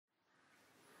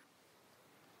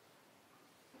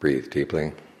Breathe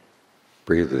deeply.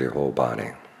 Breathe with your whole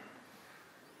body.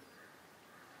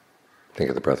 Think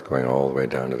of the breath going all the way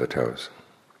down to the toes.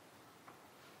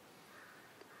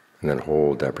 And then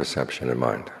hold that perception in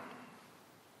mind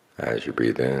as you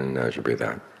breathe in, as you breathe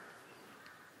out.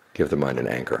 Give the mind an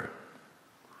anchor.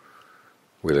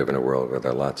 We live in a world where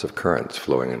there are lots of currents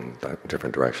flowing in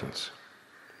different directions.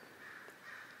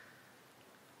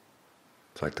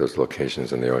 It's like those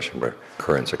locations in the ocean where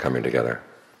currents are coming together.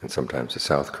 And sometimes the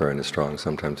south current is strong,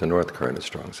 sometimes the north current is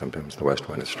strong, sometimes the west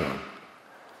one is strong.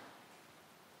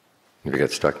 If you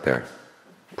get stuck there,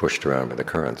 pushed around by the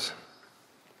currents,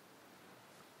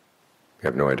 you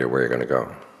have no idea where you're going to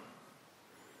go.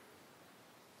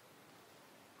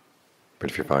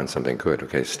 But if you find something good,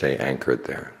 okay, stay anchored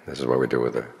there. This is what we do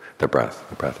with the breath.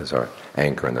 The breath is our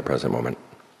anchor in the present moment.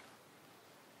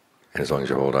 And as long as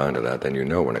you hold on to that, then you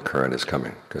know when a current is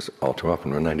coming, because all too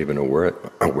often we're not even aware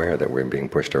that we're being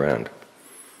pushed around.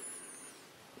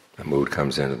 A mood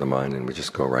comes into the mind and we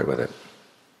just go right with it.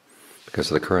 Because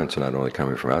the currents are not only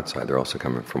coming from outside, they're also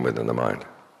coming from within the mind.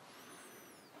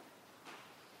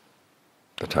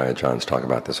 The Thaiyajans talk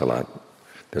about this a lot.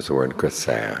 There's the word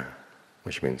grasa,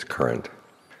 which means current.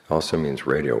 It also means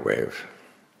radio wave.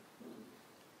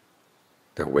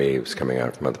 There are waves coming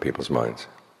out from other people's minds.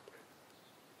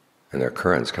 And there are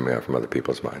currents coming out from other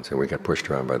people's minds, and we get pushed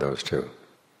around by those too,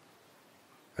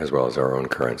 as well as our own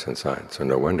currents inside. So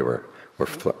no wonder we're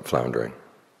floundering.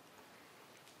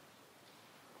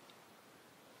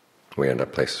 We end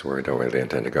up places where we don't really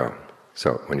intend to go.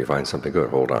 So when you find something good,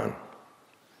 hold on.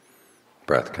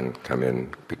 Breath can come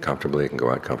in comfortably, it can go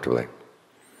out comfortably.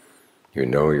 You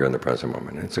know you're in the present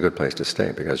moment. And it's a good place to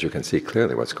stay because you can see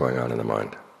clearly what's going on in the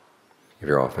mind. If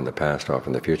you're off in the past, off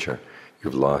in the future,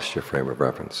 you've lost your frame of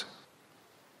reference.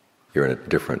 You're in a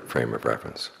different frame of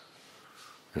reference,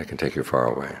 and it can take you far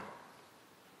away.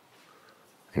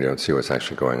 And you don't see what's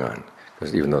actually going on.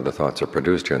 Because even though the thoughts are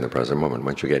produced here in the present moment,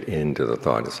 once you get into the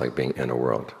thought, it's like being in a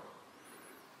world.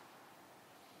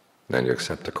 Then you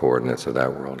accept the coordinates of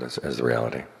that world as the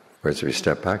reality. Whereas if you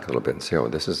step back a little bit and see, oh,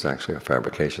 this is actually a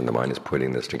fabrication, the mind is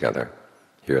putting this together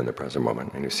here in the present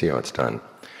moment, and you see how it's done,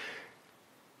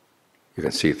 you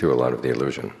can see through a lot of the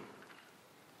illusion.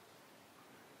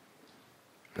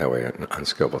 That way an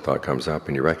unskillful thought comes up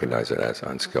and you recognize it as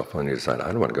unskillful and you decide,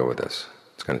 I don't want to go with this.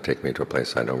 It's going to take me to a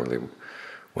place I don't really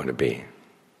want to be.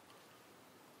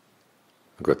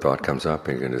 A good thought comes up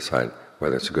and you can decide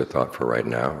whether it's a good thought for right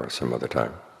now or some other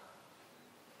time.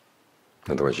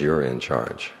 In other words, you're in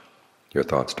charge. Your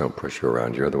thoughts don't push you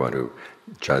around. You're the one who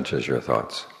judges your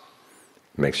thoughts,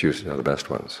 makes use of the best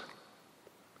ones.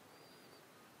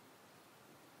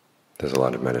 There's a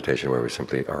lot of meditation where we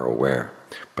simply are aware.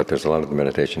 But there's a lot of the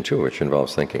meditation too which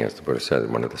involves thinking. As the Buddha said,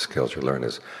 one of the skills you learn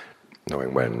is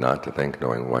knowing when not to think,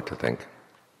 knowing what to think.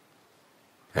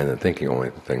 And then thinking only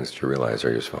the things that you realize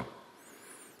are useful.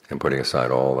 And putting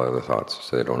aside all other thoughts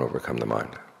so they don't overcome the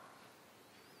mind.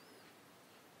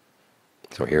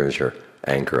 So here's your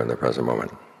anchor in the present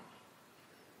moment.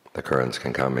 The currents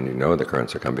can come and you know the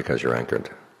currents will come because you're anchored.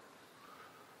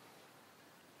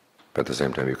 But at the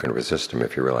same time you can resist them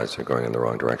if you realize they're going in the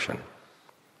wrong direction.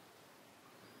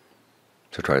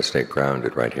 So try to stay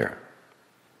grounded right here.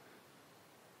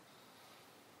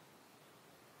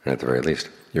 And at the very least,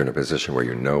 you're in a position where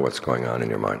you know what's going on in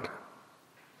your mind.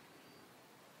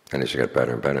 And as you get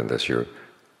better and better at this, you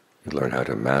learn how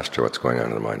to master what's going on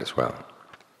in the mind as well.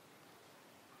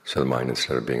 So the mind,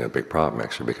 instead of being a big problem,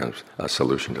 actually becomes a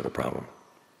solution to the problem.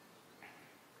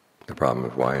 The problem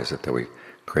is, why is it that we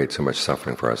create so much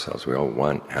suffering for ourselves? We all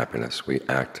want happiness. We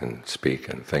act and speak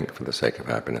and think for the sake of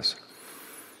happiness.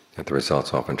 Yet the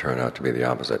results often turn out to be the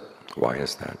opposite. Why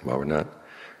is that? Well, we're not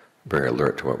very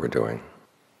alert to what we're doing.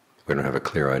 We don't have a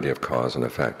clear idea of cause and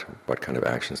effect, what kind of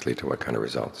actions lead to what kind of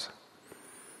results.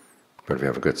 But if you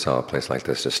have a good solid place like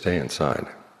this to stay inside,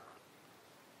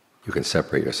 you can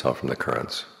separate yourself from the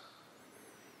currents.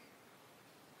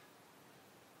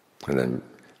 And then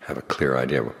have a clear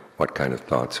idea of what kind of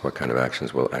thoughts, what kind of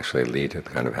actions will actually lead to the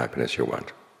kind of happiness you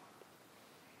want.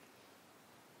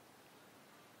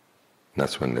 And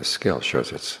that's when this skill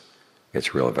shows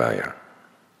its real value.